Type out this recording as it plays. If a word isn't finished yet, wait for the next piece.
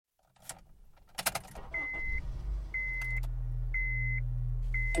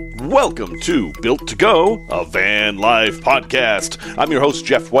Welcome to Built to Go, a van life podcast. I'm your host,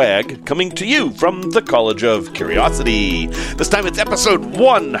 Jeff Wagg, coming to you from the College of Curiosity. This time it's episode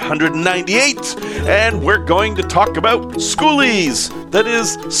 198, and we're going to talk about schoolies. That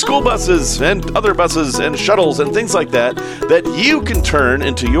is, school buses and other buses and shuttles and things like that you can turn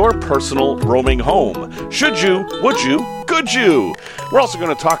into your personal roaming home. Should you, would you, could you? We're also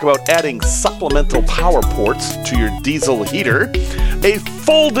going to talk about adding supplemental power ports to your diesel heater, a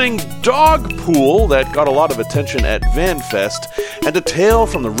folding dog pool that got a lot of attention at VanFest, and a tale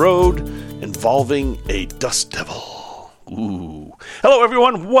from the road involving a dust devil. Ooh. Hello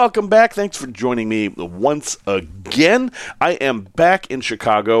everyone, welcome back. Thanks for joining me once again. I am back in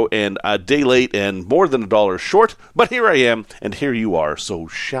Chicago and a day late and more than $1 short, but here I am and here you are. So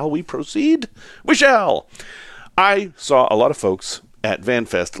shall we proceed? We shall. I saw a lot of folks at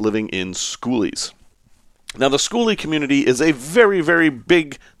VanFest living in schoolies. Now, the schoolie community is a very, very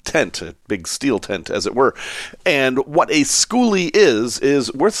big tent, a big steel tent, as it were. And what a schoolie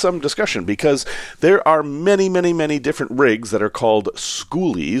is worth some discussion because there are many, many, many different rigs that are called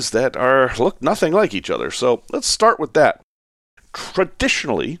schoolies that look nothing like each other. So let's start with that.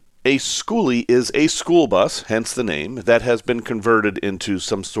 Traditionally, a schoolie is a school bus, hence the name, that has been converted into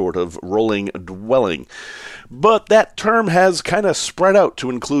some sort of rolling dwelling. But that term has kind of spread out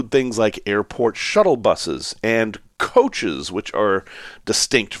to include things like airport shuttle buses and coaches, which are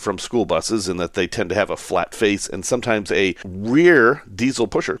distinct from school buses in that they tend to have a flat face and sometimes a rear diesel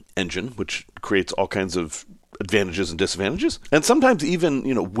pusher engine, which creates all kinds of advantages and disadvantages. And sometimes even,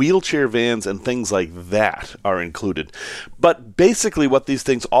 wheelchair vans and things like that are included. But basically what these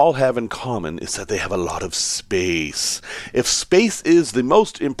things all have in common is that they have a lot of space. If space is the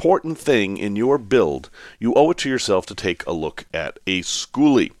most important thing in your build, you owe it to yourself to take a look at a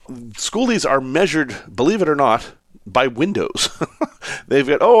schoolie. Schoolies are measured, believe it or not, by windows. I've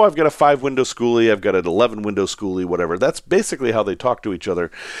got a 5-window schoolie, I've got an 11-window schoolie, whatever. That's basically how they talk to each other.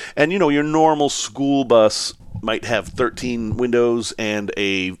 And, your normal school bus might have 13 windows and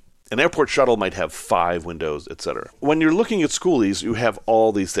an airport shuttle might have 5 windows, etc. When you're looking at schoolies, you have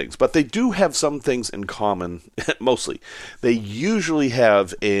all these things, but they do have some things in common, mostly. They usually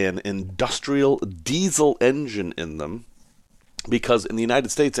have an industrial diesel engine in them, because in the United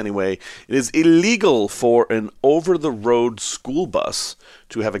States anyway, it is illegal for an over-the-road school bus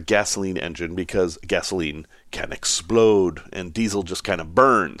to have a gasoline engine because gasoline can explode and diesel just kind of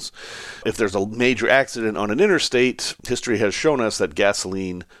burns. If there's a major accident on an interstate, history has shown us that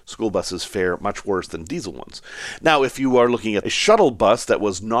gasoline school buses fare much worse than diesel ones. Now, if you are looking at a shuttle bus that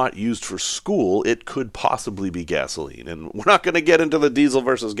was not used for school, it could possibly be gasoline. And we're not going to get into the diesel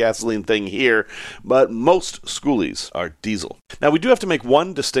versus gasoline thing here, but most schoolies are diesel. Now, we do have to make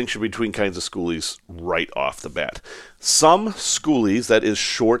one distinction between kinds of schoolies right off the bat. Some schoolies, that is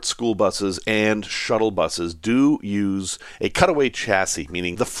short school buses and shuttle buses, do use a cutaway chassis,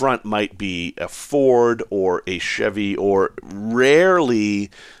 meaning the front might be a Ford or a Chevy or rarely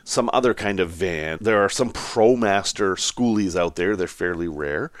some other kind of van. There are some ProMaster schoolies out there. They're fairly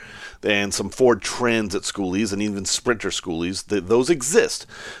rare. And some Ford Transit schoolies and even Sprinter schoolies. Those exist.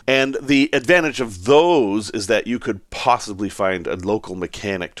 And the advantage of those is that you could possibly find a local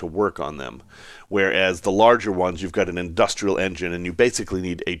mechanic to work on them. Whereas the larger ones, you've got an industrial engine and you basically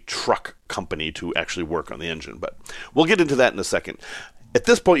need a truck company to actually work on the engine. But we'll get into that in a second. At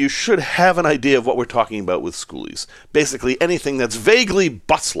this point, you should have an idea of what we're talking about with schoolies. Basically, anything that's vaguely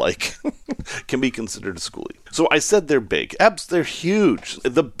bus-like can be considered a schoolie. So I said they're big. They're huge.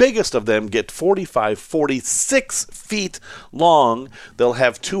 The biggest of them get 46 feet long. They'll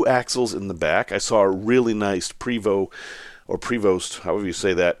have 2 axles in the back. I saw a really nice Prevost, however you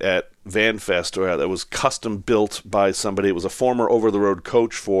say that, at VanFest that was custom built by somebody. It was a former over-the-road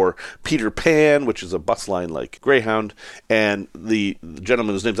coach for Peter Pan, which is a bus line like Greyhound, and the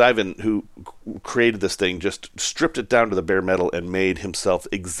gentleman whose name's Ivan, who created this thing, just stripped it down to the bare metal and made himself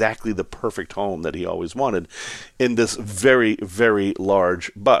exactly the perfect home that he always wanted in this very, very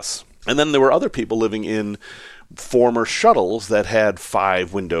large bus. And then there were other people living in former shuttles that had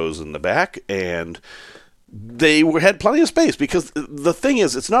 5 windows in the back, and they had plenty of space because the thing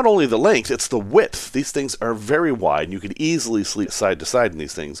is, it's not only the length, it's the width. These things are very wide, and you could easily sleep side to side in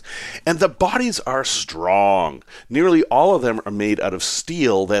these things. And the bodies are strong. Nearly all of them are made out of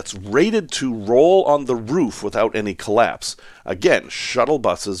steel that's rated to roll on the roof without any collapse. Again, shuttle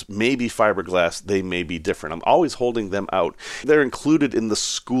buses may be fiberglass, they may be different. I'm always holding them out. They're included in the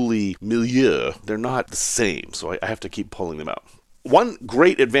schoolie milieu. They're not the same, so I have to keep pulling them out. One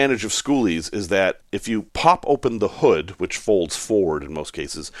great advantage of schoolies is that if you pop open the hood, which folds forward in most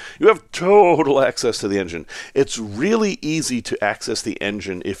cases, you have total access to the engine. It's really easy to access the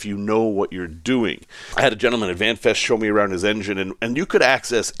engine if you know what you're doing. I had a gentleman at VanFest show me around his engine, and you could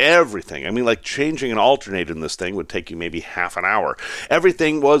access everything. I mean, like changing an alternator in this thing would take you maybe half an hour.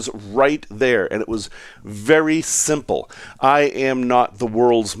 Everything was right there, and it was very simple. I am not the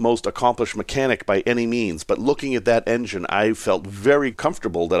world's most accomplished mechanic by any means, but looking at that engine, I felt very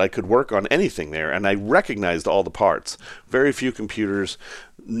comfortable that I could work on anything there, and I recognized all the parts. Very few computers,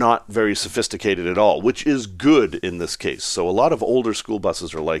 not very sophisticated at all, which is good in this case. So a lot of older school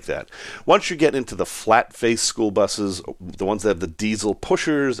buses are like that. Once you get into the flat-face school buses, the ones that have the diesel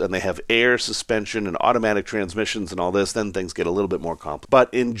pushers and they have air suspension and automatic transmissions and all this, then things get a little bit more complex.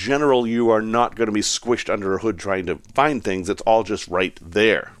 But in general, you are not going to be squished under a hood trying to find things. It's all just right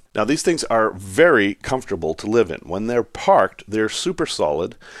there. Now, these things are very comfortable to live in. When they're parked, they're super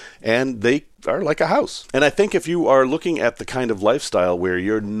solid, and they are like a house. And I think if you are looking at the kind of lifestyle where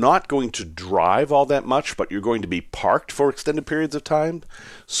you're not going to drive all that much, but you're going to be parked for extended periods of time,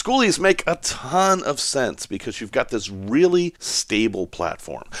 Skookies make a ton of sense because you've got this really stable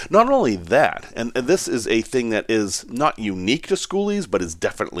platform. Not only that, and this is a thing that is not unique to Skookies, but is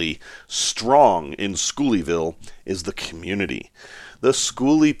definitely strong in Skoolieville, is the community. The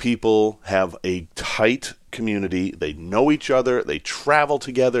Skoolie people have a tight community. They know each other. They travel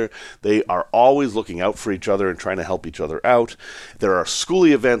together. They are always looking out for each other and trying to help each other out. There are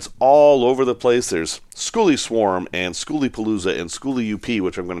Skoolie events all over the place. There's Skoolie Swarm and Skoolie Palooza and Skoolie UP,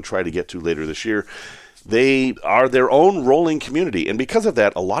 which I'm going to try to get to later this year. They are their own rolling community, and because of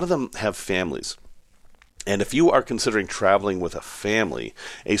that, a lot of them have families. And if you are considering traveling with a family,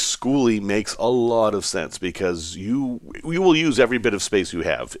 a Skoolie makes a lot of sense because you will use every bit of space you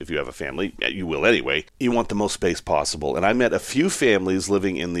have. If you have a family, you will anyway. You want the most space possible. And I met a few families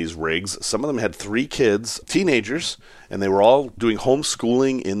living in these rigs. Some of them had 3 kids, teenagers, and they were all doing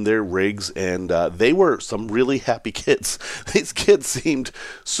homeschooling in their rigs, and they were some really happy kids. These kids seemed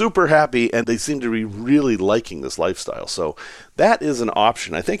super happy, and they seemed to be really liking this lifestyle. So that is an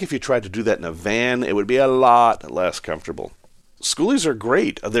option. I think if you tried to do that in a van, it would be a lot less comfortable. Skoolies are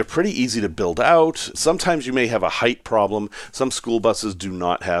great. They're pretty easy to build out. Sometimes you may have a height problem. Some school buses do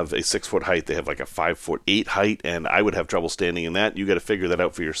not have a 6-foot height. They have like a 5'8" height, and I would have trouble standing in that. You got to figure that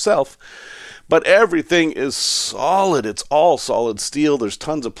out for yourself. But everything is solid. It's all solid steel. There's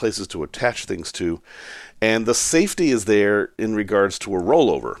tons of places to attach things to. And the safety is there in regards to a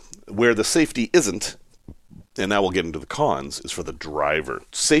rollover. Where the safety isn't, and now we'll get into the cons, is for the driver.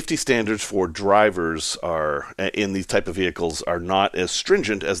 Safety standards for drivers are in these type of vehicles are not as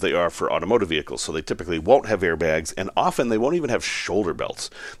stringent as they are for automotive vehicles. So they typically won't have airbags, and often they won't even have shoulder belts.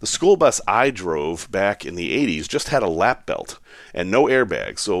 The school bus I drove back in the 80s just had a lap belt and no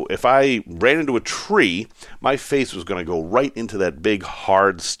airbags. So if I ran into a tree, my face was going to go right into that big,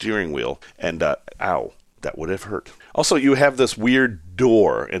 hard steering wheel, and ow, that would have hurt. Also, you have this weird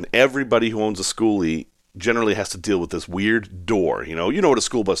door, and everybody who owns a Skoolie generally has to deal with this weird door. You know what a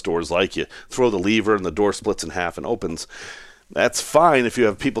school bus door is like. You throw the lever and the door splits in half and opens. That's fine if you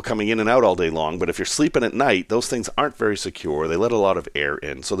have people coming in and out all day long, but if you're sleeping at night, those things aren't very secure. They let a lot of air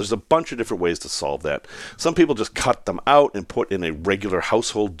in. So there's a bunch of different ways to solve that. Some people just cut them out and put in a regular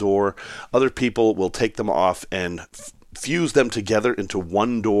household door. Other people will take them off and fuse them together into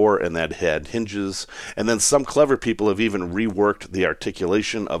one door, and that had hinges. And then some clever people have even reworked the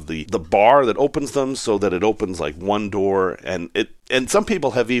articulation of the bar that opens them so that it opens like one door, and some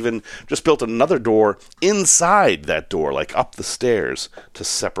people have even just built another door inside that door, like up the stairs, to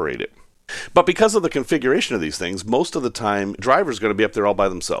separate it. But because of the configuration of these things, most of the time, driver's going to be up there all by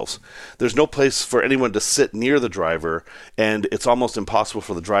themselves. There's no place for anyone to sit near the driver, and it's almost impossible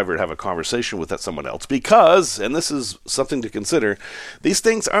for the driver to have a conversation with that someone else because, and this is something to consider, these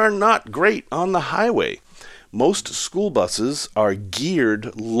things are not great on the highway. Most school buses are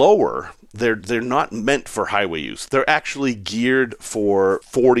geared lower. They're not meant for highway use. They're actually geared for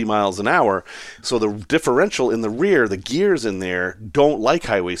 40 miles an hour. So the differential in the rear, the gears in there, don't like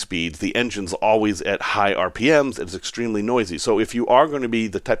highway speeds. The engine's always at high RPMs. It's extremely noisy. So if you are going to be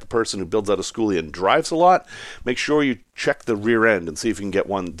the type of person who builds out a Skoolie and drives a lot, make sure you check the rear end and see if you can get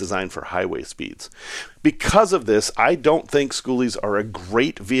one designed for highway speeds. Because of this, I don't think Skoolies are a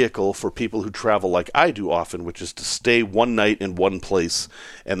great vehicle for people who travel like I do often, which is to stay one night in one place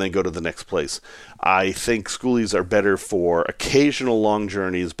and then go to the next place. I think Skoolies are better for occasional long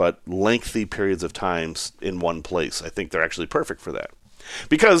journeys, but lengthy periods of time in one place. I think they're actually perfect for that.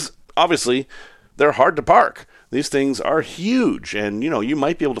 Because, obviously, they're hard to park. These things are huge, and you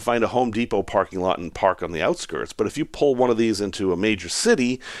might be able to find a Home Depot parking lot and park on the outskirts, but if you pull one of these into a major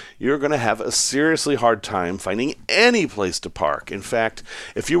city, you're going to have a seriously hard time finding any place to park. In fact,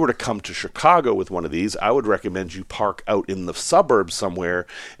 if you were to come to Chicago with one of these, I would recommend you park out in the suburbs somewhere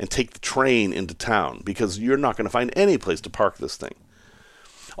and take the train into town, because you're not going to find any place to park this thing.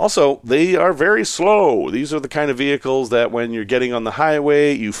 Also, they are very slow. These are the kind of vehicles that when you're getting on the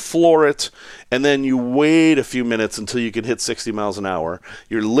highway, you floor it, and then you wait a few minutes until you can hit 60 miles an hour.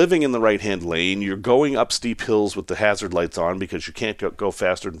 You're living in the right-hand lane. You're going up steep hills with the hazard lights on because you can't go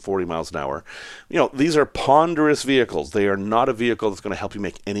faster than 40 miles an hour. These are ponderous vehicles. They are not a vehicle that's going to help you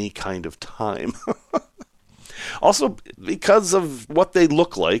make any kind of time. Also, because of what they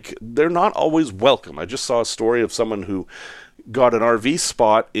look like, they're not always welcome. I just saw a story of someone who got an RV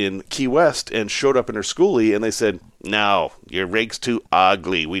spot in Key West and showed up in her schoolie, and they said, "No, your rig's too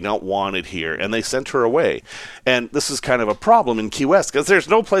ugly. We don't want it here." And they sent her away. And this is kind of a problem in Key West because there's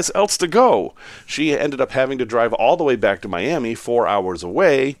no place else to go. She ended up having to drive all the way back to Miami, 4 hours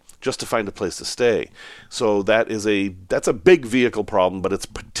away, just to find a place to stay. So that's a big vehicle problem, but it's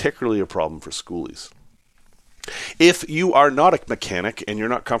particularly a problem for schoolies. If you are not a mechanic and you're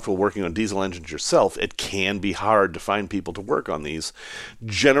not comfortable working on diesel engines yourself, it can be hard to find people to work on these.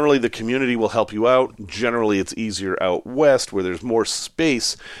 Generally, the community will help you out. Generally, it's easier out west where there's more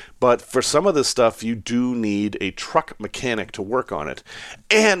space. But for some of this stuff, you do need a truck mechanic to work on it.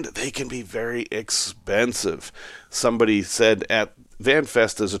 And they can be very expensive. Somebody said at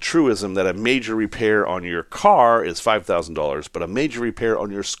VanFest, there's a truism that a major repair on your car is $5,000, but a major repair on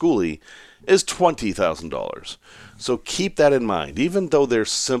your schoolie is $20,000. So keep that in mind. Even though they're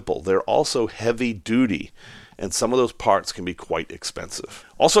simple, they're also heavy duty, and some of those parts can be quite expensive.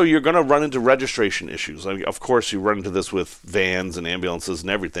 Also, you're going to run into registration issues. I mean, of course, you run into this with vans and ambulances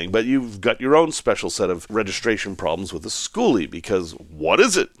and everything, but you've got your own special set of registration problems with a schoolie, because what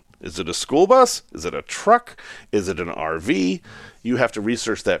is it? Is it a school bus? Is it a truck? Is it an RV? You have to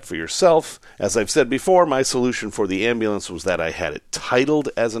research that for yourself. As I've said before, my solution for the ambulance was that I had it titled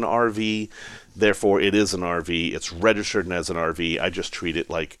as an RV. Therefore, it is an RV. It's registered as an RV. I just treat it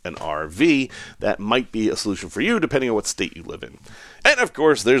like an RV. That might be a solution for you, depending on what state you live in. And, of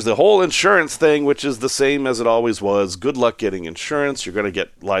course, there's the whole insurance thing, which is the same as it always was. Good luck getting insurance. You're going to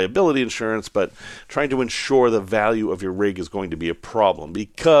get liability insurance, but trying to ensure the value of your rig is going to be a problem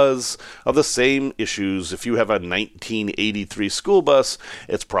because of the same issues. If you have a 1983 school bus,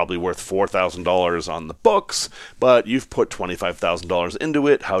 it's probably worth $4,000 on the books, but you've put $25,000 into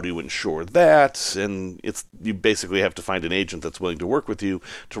it. How do you insure that? And you basically have to find an agent that's willing to work with you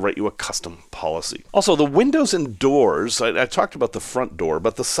to write you a custom policy. Also, the windows and doors, I talked about the front door,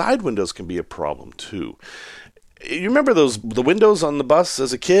 but the side windows can be a problem too. You remember the windows on the bus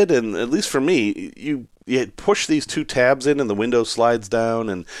as a kid? And at least for me, you push these two tabs in and the window slides down,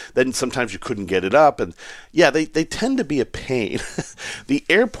 and then sometimes you couldn't get it up. And yeah, they tend to be a pain. The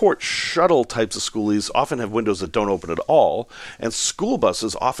airport shuttle types of schoolies often have windows that don't open at all, and school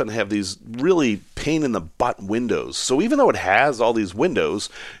buses often have these really pain-in-the-butt windows. So even though it has all these windows,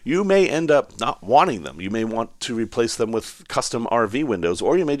 you may end up not wanting them. You may want to replace them with custom RV windows,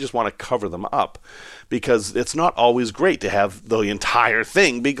 or you may just want to cover them up, because it's not always great to have the entire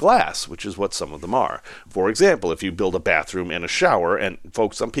thing be glass, which is what some of them are. For example, if you build a bathroom and a shower, and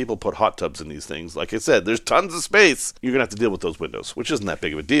folks, some people put hot tubs in these things. Like I said, there's tons of space. You're going to have to deal with those windows, which isn't that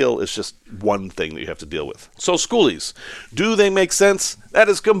big of a deal. It's just one thing that you have to deal with. So schoolies, do they make sense? That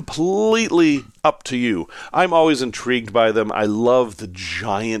is completely up to you. I'm always intrigued by them. I love the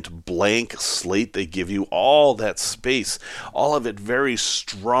giant blank slate they give you, all that space, all of it very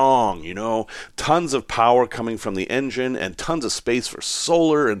strong, tons of power coming from the engine and tons of space for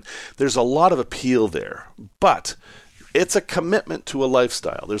solar, and there's a lot of appeal there. But it's a commitment to a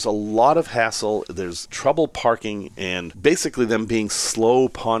lifestyle. There's a lot of hassle, there's trouble parking, and basically them being slow,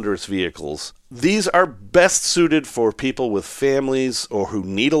 ponderous vehicles. These are best suited for people with families or who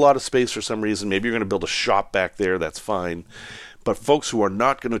need a lot of space for some reason. Maybe you're going to build a shop back there, that's fine. But folks who are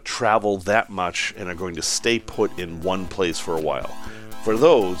not going to travel that much and are going to stay put in one place for a while, for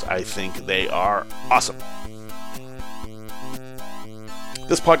those, I think they are awesome.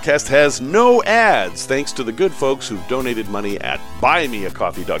 This podcast has no ads, thanks to the good folks who've donated money at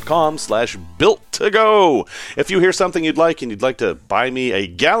buymeacoffee.com/built-to-go. If you hear something you'd like and you'd like to buy me a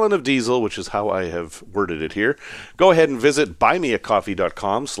gallon of diesel, which is how I have worded it here, go ahead and visit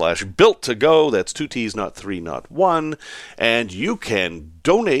buymeacoffee.com/built-to-go. That's 2 T's, not 3, not 1. And you can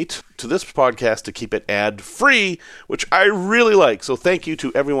donate to this podcast to keep it ad-free, which I really like. So thank you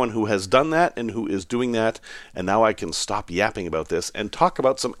to everyone who has done that and who is doing that. And now I can stop yapping about this and talk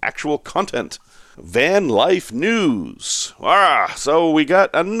about some actual content. Van life news. So we got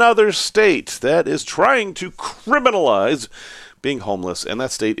another state that is trying to criminalize being homeless, and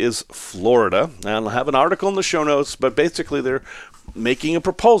that state is Florida. And I'll have an article in the show notes, but basically they're making a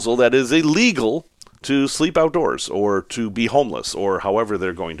proposal that is illegal to sleep outdoors or to be homeless, or however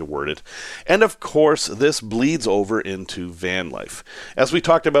they're going to word it. And of course, this bleeds over into van life. As we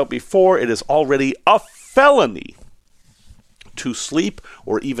talked about before, it is already a felony to sleep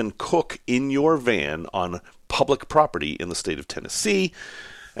or even cook in your van on public property in the state of Tennessee.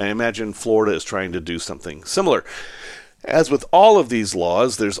 I imagine Florida is trying to do something similar. As with all of these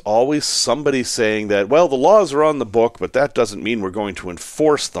laws, there's always somebody saying that, well, the laws are on the book, but that doesn't mean we're going to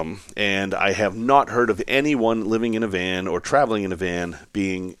enforce them. And I have not heard of anyone living in a van or traveling in a van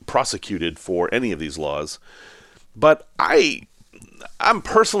being prosecuted for any of these laws. But I'm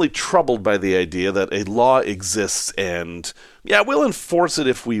personally troubled by the idea that a law exists and, yeah, we'll enforce it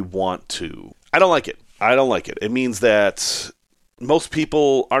if we want to. I don't like it. It means that most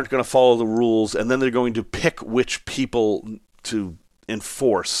people aren't going to follow the rules, and then they're going to pick which people to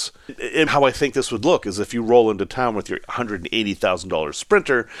enforce. And how I think this would look is if you roll into town with your $180,000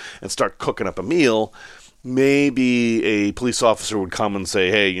 Sprinter and start cooking up a meal, maybe a police officer would come and say,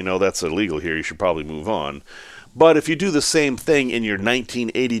 hey, that's illegal here, you should probably move on. But if you do the same thing in your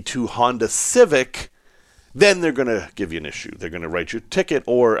 1982 Honda Civic, then they're going to give you an issue. They're going to write you a ticket,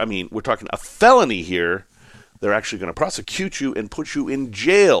 or, we're talking a felony here. They're actually going to prosecute you and put you in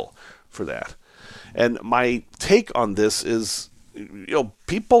jail for that. And my take on this is,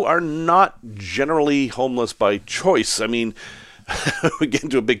 people are not generally homeless by choice. We get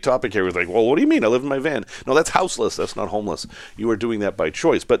into a big topic here. We're like, well, what do you mean? I live in my van. No, that's houseless. That's not homeless. You are doing that by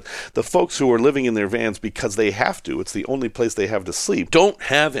choice. But the folks who are living in their vans because they have to, it's the only place they have to sleep, don't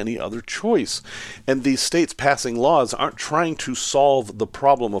have any other choice. And these states passing laws aren't trying to solve the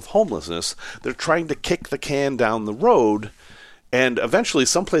problem of homelessness. They're trying to kick the can down the road, and eventually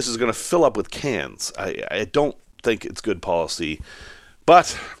some places are going to fill up with cans. I don't think it's good policy.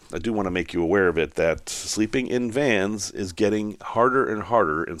 But I do want to make you aware of it, that sleeping in vans is getting harder and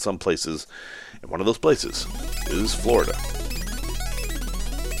harder in some places. And one of those places is Florida.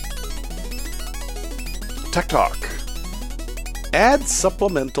 Tech Talk. Add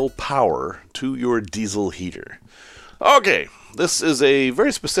supplemental power to your diesel heater. Okay, this is a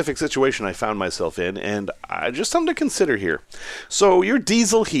very specific situation I found myself in, and just something to consider here. So your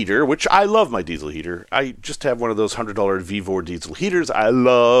diesel heater, which I love my diesel heater. I just have one of those $100 Vevor diesel heaters. I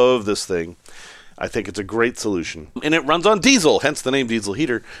love this thing. I think it's a great solution. And it runs on diesel, hence the name diesel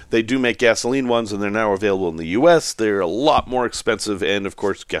heater. They do make gasoline ones, and they're now available in the U.S. They're a lot more expensive, and of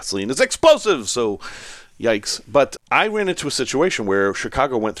course, gasoline is explosive, so yikes. But I ran into a situation where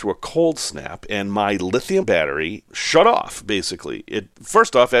Chicago went through a cold snap and my lithium battery shut off, basically.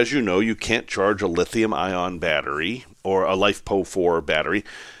 First off, as you know, you can't charge a lithium-ion battery or a LiFePO4 battery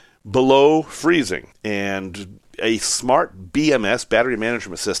below freezing. And a smart BMS, battery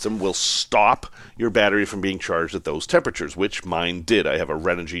management system, will stop your battery from being charged at those temperatures, which mine did. I have a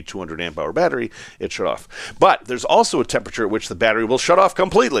Renogy 200 amp hour battery. It shut off. But there's also a temperature at which the battery will shut off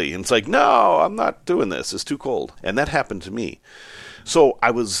completely. And it's like, no, I'm not doing this. It's too cold. And that happened to me. So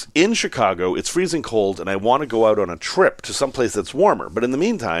I was in Chicago. It's freezing cold, and I want to go out on a trip to someplace that's warmer. But in the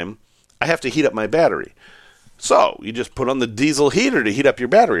meantime, I have to heat up my battery. So you just put on the diesel heater to heat up your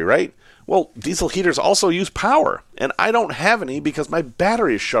battery, right? Well, diesel heaters also use power, and I don't have any because my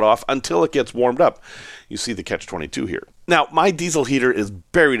battery is shut off until it gets warmed up. You see the catch-22 here. Now, my diesel heater is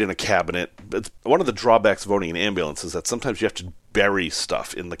buried in a cabinet. It's one of the drawbacks of owning an ambulance is that sometimes you have to bury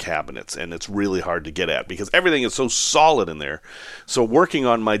stuff in the cabinets, and it's really hard to get at because everything is so solid in there. So working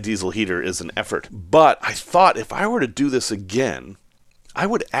on my diesel heater is an effort. But I thought if I were to do this again, I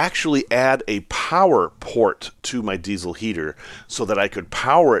would actually add a power port to my diesel heater so that I could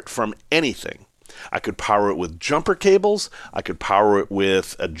power it from anything. I could power it with jumper cables. I could power it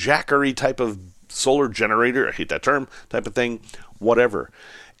with a jackery type of solar generator. I hate that term, type of thing, whatever.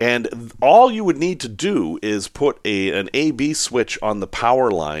 And all you would need to do is put an A-B switch on the power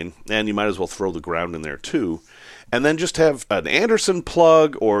line, and you might as well throw the ground in there too, and then just have an Anderson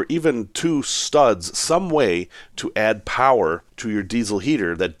plug or even two studs, some way to add power to your diesel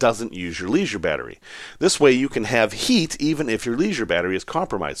heater that doesn't use your leisure battery. This way you can have heat even if your leisure battery is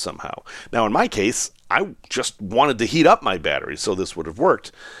compromised somehow. Now in my case, I just wanted to heat up my battery, so this would have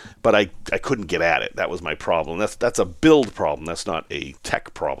worked, but I couldn't get at it. That was my problem. That's a build problem. That's not a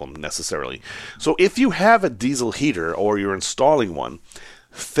tech problem necessarily. So if you have a diesel heater or you're installing one,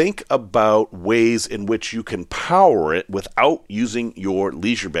 think about ways in which you can power it without using your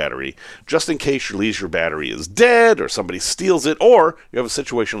leisure battery, just in case your leisure battery is dead or somebody steals it, or you have a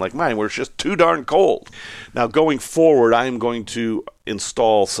situation like mine where it's just too darn cold. Now, going forward, I'm going to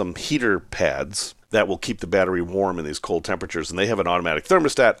install some heater pads that will keep the battery warm in these cold temperatures, and they have an automatic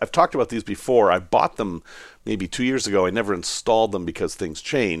thermostat. I've talked about these before. I bought them maybe 2 years ago. I never installed them because things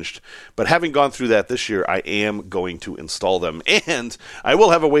changed, but having gone through that this year, I am going to install them, and I will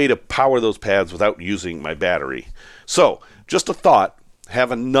have a way to power those pads without using my battery. So, just a thought,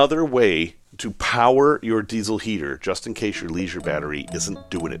 have another way to power your diesel heater just in case your leisure battery isn't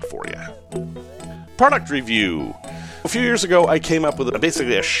doing it for you. Product review. A few years ago, I came up with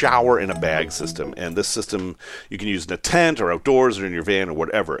basically a shower in a bag system, and this system you can use in a tent or outdoors or in your van or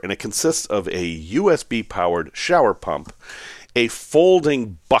whatever, and it consists of a USB-powered shower pump, a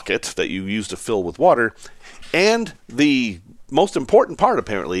folding bucket that you use to fill with water, and the most important part,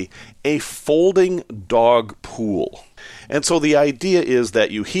 apparently, a folding dog pool. And so the idea is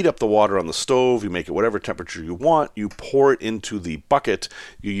that you heat up the water on the stove, you make it whatever temperature you want, you pour it into the bucket,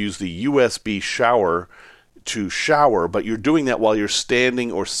 you use the USB shower to shower, but you're doing that while you're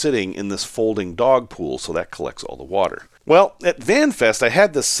standing or sitting in this folding dog pool, so that collects all the water. Well, at VanFest, I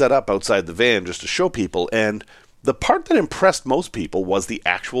had this set up outside the van just to show people, and the part that impressed most people was the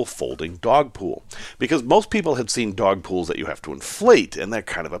actual folding dog pool, because most people had seen dog pools that you have to inflate, and they're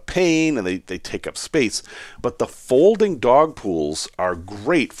kind of a pain, and they take up space. But the folding dog pools are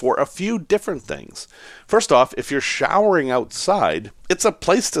great for a few different things. First off, if you're showering outside, it's a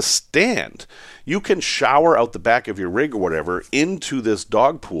place to stand. You can shower out the back of your rig or whatever into this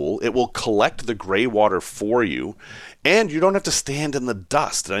dog pool. It will collect the gray water for you, and you don't have to stand in the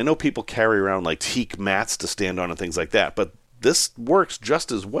dust. And I know people carry around like teak mats to stand on and things like that, but this works just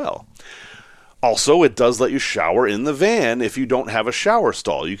as well. Also, it does let you shower in the van if you don't have a shower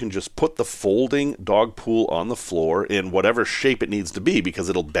stall. You can just put the folding dog pool on the floor in whatever shape it needs to be, because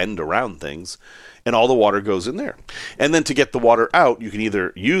it'll bend around things, and all the water goes in there. And then to get the water out, you can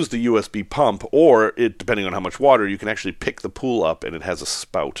either use the USB pump, or, depending on how much water, you can actually pick the pool up, and it has a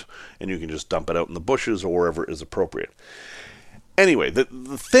spout, and you can just dump it out in the bushes or wherever is appropriate. Anyway, the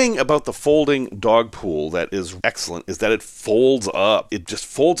thing about the folding dog pool that is excellent is that it folds up. It just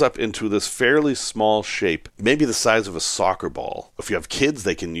folds up into this fairly small shape, maybe the size of a soccer ball. If you have kids,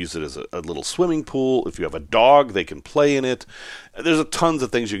 they can use it as a little swimming pool. If you have a dog, they can play in it. There's tons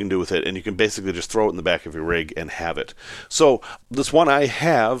of things you can do with it, and you can basically just throw it in the back of your rig and have it. So this one I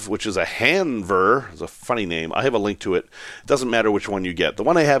have, which is a Hanver, is a funny name. I have a link to it. It doesn't matter which one you get. The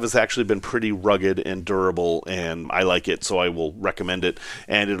one I have has actually been pretty rugged and durable, and I like it, so I will recommend it,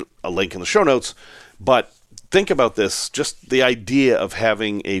 and a link in the show notes. But think about this, just the idea of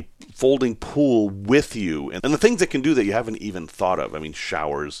having a folding pool with you, and the things it can do that you haven't even thought of. I mean,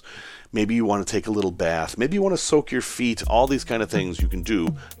 showers. Maybe you want to take a little bath. Maybe you want to soak your feet. All these kind of things you can do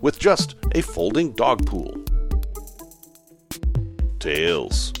with just a folding dog pool.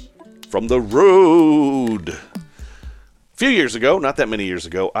 Tales from the road. A few years ago, not that many years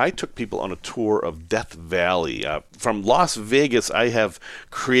ago, I took people on a tour of Death Valley. From Las Vegas, I have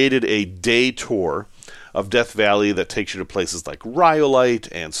created a day tour of Death Valley that takes you to places like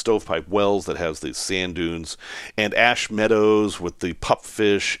Rhyolite and Stovepipe Wells that has these sand dunes, and Ash Meadows with the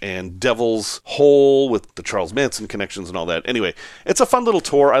pupfish, and Devil's Hole with the Charles Manson connections and all that. Anyway, it's a fun little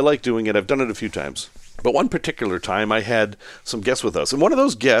tour. I like doing it. I've done it a few times. But one particular time I had some guests with us, and one of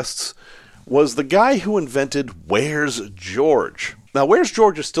those guests was the guy who invented Where's George? Now, Where's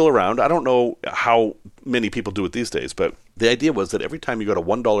George is still around. I don't know how many people do it these days, but the idea was that every time you got a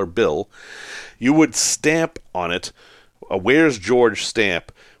 $1 bill, you would stamp on it a Where's George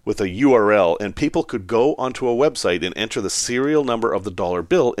stamp with a URL, and people could go onto a website and enter the serial number of the dollar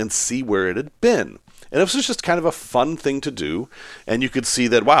bill and see where it had been. And it was just kind of a fun thing to do. And you could see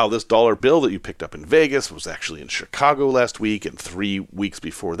that, wow, this dollar bill that you picked up in Vegas was actually in Chicago last week, and 3 weeks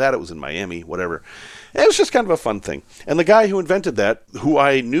before that it was in Miami, whatever. And it was just kind of a fun thing. And the guy who invented that, who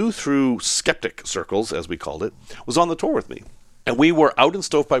I knew through skeptic circles, as we called it, was on the tour with me. And we were out in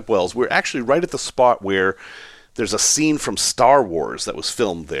Stovepipe Wells. We were actually right at the spot where there's a scene from Star Wars that was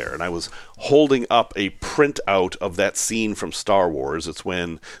filmed there, and I was holding up a printout of that scene from Star Wars. It's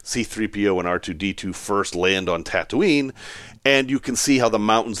when C-3PO and R2-D2 first land on Tatooine, and you can see how the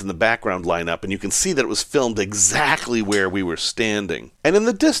mountains in the background line up, and you can see that it was filmed exactly where we were standing. And in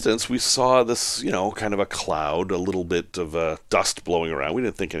the distance, we saw this, kind of a cloud, a little bit of dust blowing around. We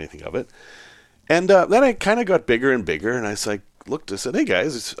didn't think anything of it. And then it kind of got bigger and bigger, and I was like, looked and said, hey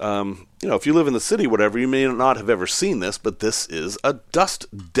guys, if you live in the city, whatever, you may not have ever seen this, but this is a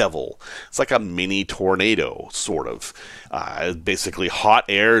dust devil. It's like a mini tornado, sort of. Basically, hot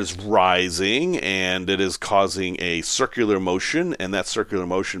air is rising, and it is causing a circular motion, and that circular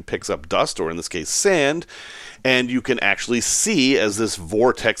motion picks up dust, or in this case, sand, and you can actually see as this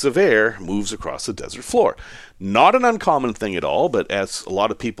vortex of air moves across the desert floor. Not an uncommon thing at all, but as a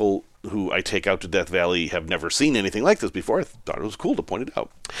lot of people who I take out to Death Valley have never seen anything like this before, I thought it was cool to point it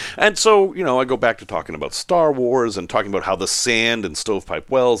out. And so, I go back to talking about Star Wars and talking about how the sand in Stovepipe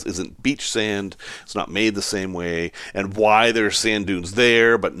Wells isn't beach sand, it's not made the same way, and why there are sand dunes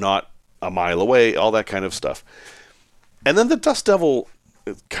there but not a mile away, all that kind of stuff. And then the Dust Devil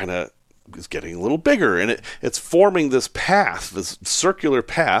kind of is getting a little bigger, and it's forming this path, this circular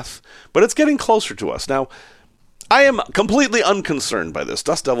path, but it's getting closer to us. Now, I am completely unconcerned by this.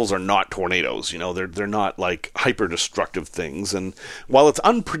 Dust devils are not tornadoes, they're not like hyper-destructive things, and while it's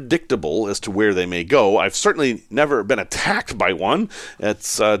unpredictable as to where they may go, I've certainly never been attacked by one.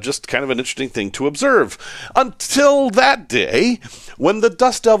 It's just kind of an interesting thing to observe. Until that day, when the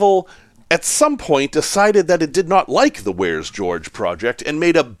Dust Devil at some point decided that it did not like the Where's George project and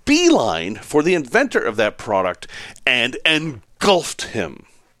made a beeline for the inventor of that product and engulfed him.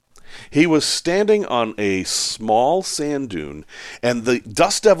 He was standing on a small sand dune, and the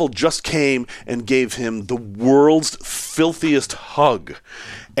Dust Devil just came and gave him the world's filthiest hug.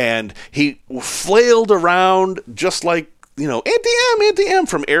 And he flailed around just like, anti-M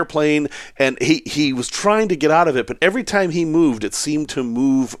from Airplane, and he was trying to get out of it, but every time he moved, it seemed to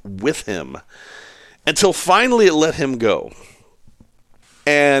move with him. Until finally it let him go.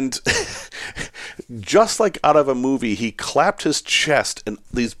 And just like out of a movie, he clapped his chest, and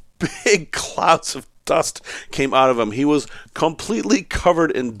these big clouds of dust came out of him. He was completely covered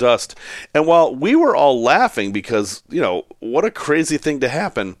in dust. And while we were all laughing because, what a crazy thing to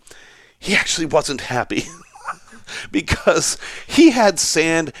happen, he actually wasn't happy. Because he had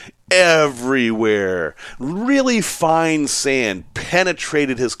sand everywhere. Really fine sand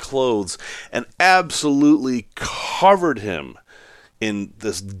penetrated his clothes and absolutely covered him in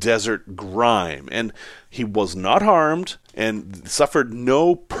this desert grime. And he was not harmed and suffered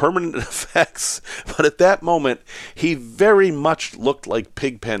no permanent effects. But at that moment, he very much looked like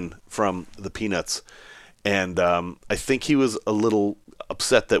Pigpen from the Peanuts. And I think he was a little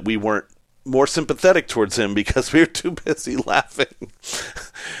upset that we weren't more sympathetic towards him because we were too busy laughing.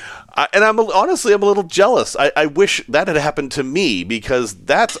 And I'm a little jealous. I wish that had happened to me because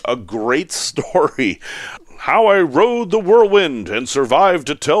that's a great story. How I rode the whirlwind and survived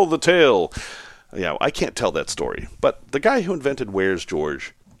to tell the tale. Yeah, I can't tell that story, but the guy who invented Where's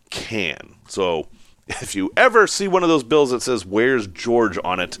George can. So if you ever see one of those bills that says Where's George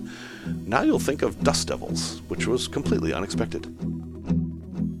on it, now you'll think of Dust Devils, which was completely unexpected.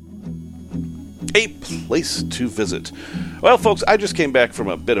 A place to visit. Well, folks, I just came back from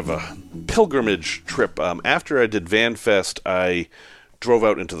a bit of a pilgrimage trip. After I did Van Fest, I drove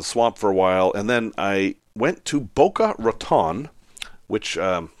out into the swamp for a while, and then I went to Boca Raton, which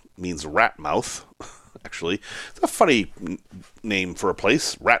means rat mouth, actually. It's a funny name for a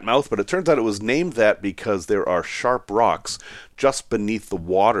place, rat mouth, but it turns out it was named that because there are sharp rocks just beneath the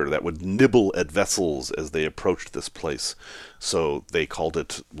water that would nibble at vessels as they approached this place. So they called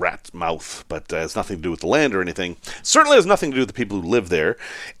it rat mouth, but it has nothing to do with the land or anything. Certainly has nothing to do with the people who live there.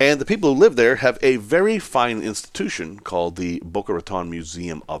 And the people who live there have a very fine institution called the Boca Raton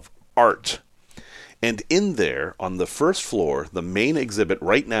Museum of Art. And in there, on the first floor, the main exhibit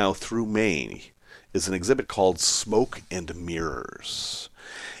right now through May is an exhibit called Smoke and Mirrors.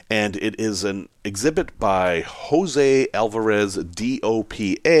 And it is an exhibit by Jose Alvarez,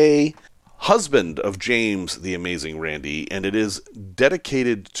 DOPA, husband of James the Amazing Randi, and it is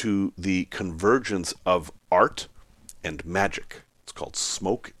dedicated to the convergence of art and magic. It's called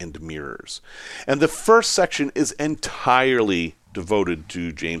Smoke and Mirrors. And the first section is entirely devoted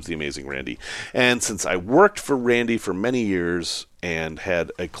to James the Amazing Randi. And since I worked for Randi for many years and had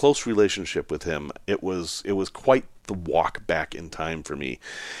a close relationship with him, it was quite the walk back in time for me.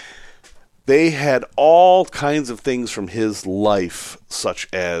 They had all kinds of things from his life, such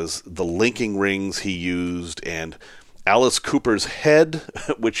as the linking rings he used and Alice Cooper's head,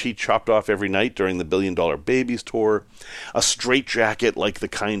 which he chopped off every night during the $1 Billion Babies tour, a straitjacket like the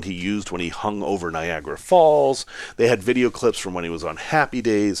kind he used when he hung over Niagara Falls. They had video clips from when he was on Happy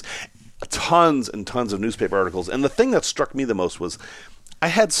Days, tons and tons of newspaper articles. And the thing that struck me the most was I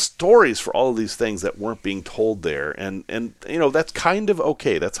had stories for all of these things that weren't being told there. And that's kind of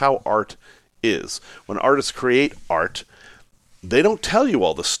okay. That's how art is. When artists create art, they don't tell you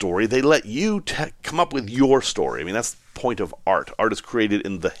all the story. They let you come up with your story. I mean, that's point of art. Art is created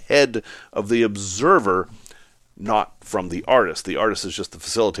in the head of the observer, not from the artist. The artist is just the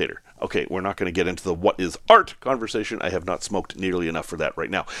facilitator. Okay, we're not going to get into the what is art conversation. I have not smoked nearly enough for that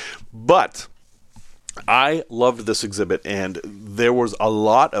right now. But I loved this exhibit, and there was a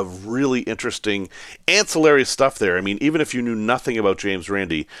lot of really interesting ancillary stuff there. I mean, even if you knew nothing about James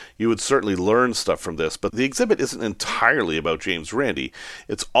Randi, you would certainly learn stuff from this. But the exhibit isn't entirely about James Randi.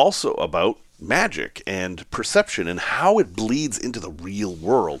 It's also about magic and perception and how it bleeds into the real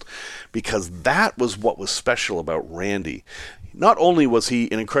world, because that was what was special about Randi. Not only was he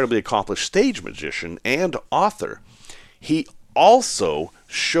an incredibly accomplished stage magician and author, he also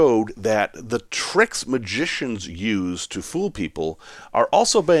showed that the tricks magicians use to fool people are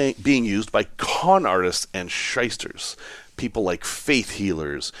also being used by con artists and shysters. People like faith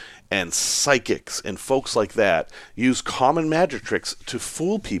healers and psychics and folks like that use common magic tricks to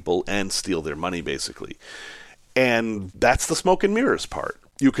fool people and steal their money, basically. And that's the smoke and mirrors part.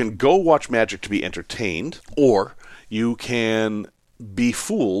 You can go watch magic to be entertained, or you can be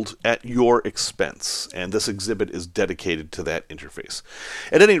fooled at your expense. And this exhibit is dedicated to that interface.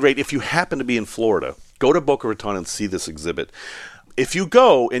 At any rate, if you happen to be in Florida, go to Boca Raton and see this exhibit. If you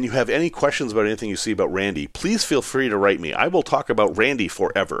go and you have any questions about anything you see about Randi, please feel free to write me. I will talk about Randi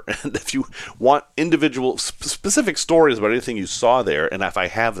forever. And if you want individual, specific stories about anything you saw there, and if I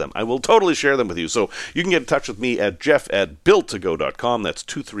have them, I will totally share them with you. So you can get in touch with me at jeff@builttogo.com. That's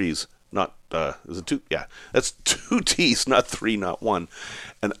 2 3s, not, is it 2? Yeah, that's 2 T's, not 3, not 1.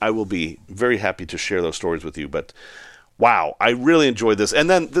 And I will be very happy to share those stories with you. But wow, I really enjoyed this. And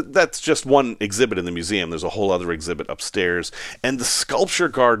then that's just one exhibit in the museum. There's a whole other exhibit upstairs. And the sculpture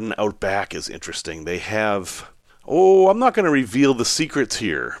garden out back is interesting. They have, I'm not going to reveal the secrets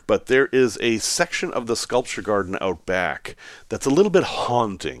here, but there is a section of the sculpture garden out back that's a little bit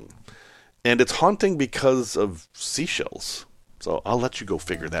haunting. And it's haunting because of seashells. So I'll let you go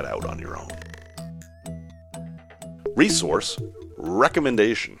figure that out on your own. Resource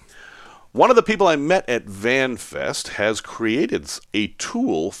recommendation. One of the people I met at VanFest has created a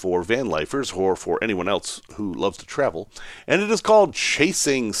tool for van lifers or for anyone else who loves to travel, and it is called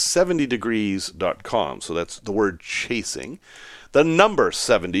chasing70degrees.com. So that's the word chasing, the number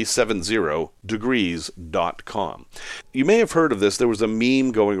 70degrees.com. You may have heard of this. There was a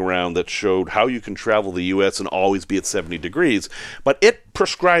meme going around that showed how you can travel the U.S. and always be at 70 degrees, but it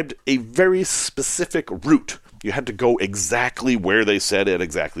prescribed a very specific route. You had to go exactly where they said at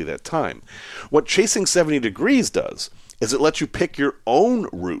exactly that time. What Chasing 70 Degrees does is it lets you pick your own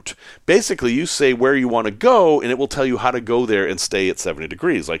route. Basically, you say where you want to go, and it will tell you how to go there and stay at 70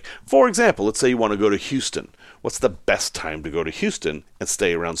 degrees. Like, for example, let's say you want to go to Houston. What's the best time to go to Houston and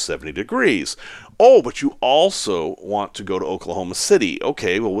stay around 70 degrees? Oh, but you also want to go to Oklahoma City.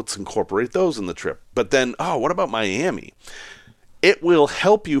 Okay, well, let's incorporate those in the trip. But then, what about Miami? It will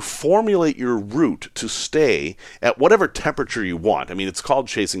help you formulate your route to stay at whatever temperature you want. I mean, it's called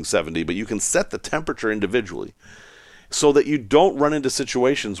Chasing 70, but you can set the temperature individually so that you don't run into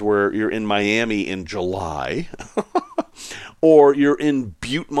situations where you're in Miami in July or you're in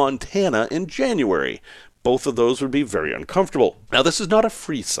Butte, Montana in January. Both of those would be very uncomfortable. Now, this is not a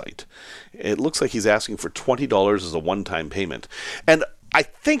free site. It looks like he's asking for $20 as a one-time payment. And I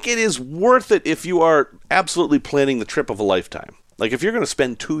think it is worth it if you are absolutely planning the trip of a lifetime. Like, if you're going to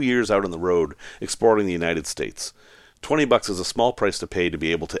spend 2 years out on the road exploring the United States, $20 is a small price to pay to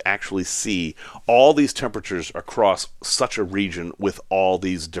be able to actually see all these temperatures across such a region with all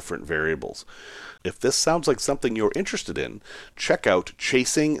these different variables. If this sounds like something you're interested in, check out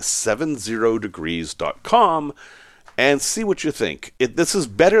chasing70degrees.com and see what you think. This is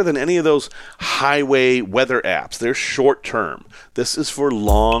better than any of those highway weather apps. They're short-term. This is for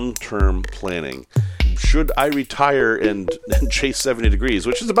long-term planning. Should I retire and chase 70 degrees,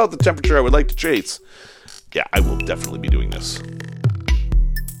 which is about the temperature I would like to chase, yeah, I will definitely be doing this.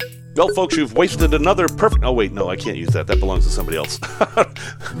 Well, folks, you've wasted another perfect... Oh, wait, no, I can't use that. That belongs to somebody else.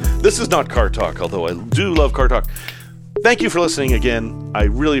 This is not Car Talk, although I do love Car Talk. Thank you for listening again. I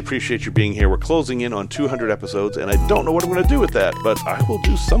really appreciate you being here. We're closing in on 200 episodes, and I don't know what I'm going to do with that, but I will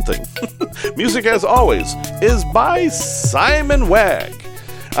do something. Music, as always, is by Simon Wagg.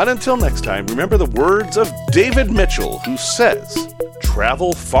 And until next time, remember the words of David Mitchell, who says,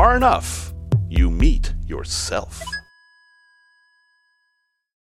 "Travel far enough, you meet yourself."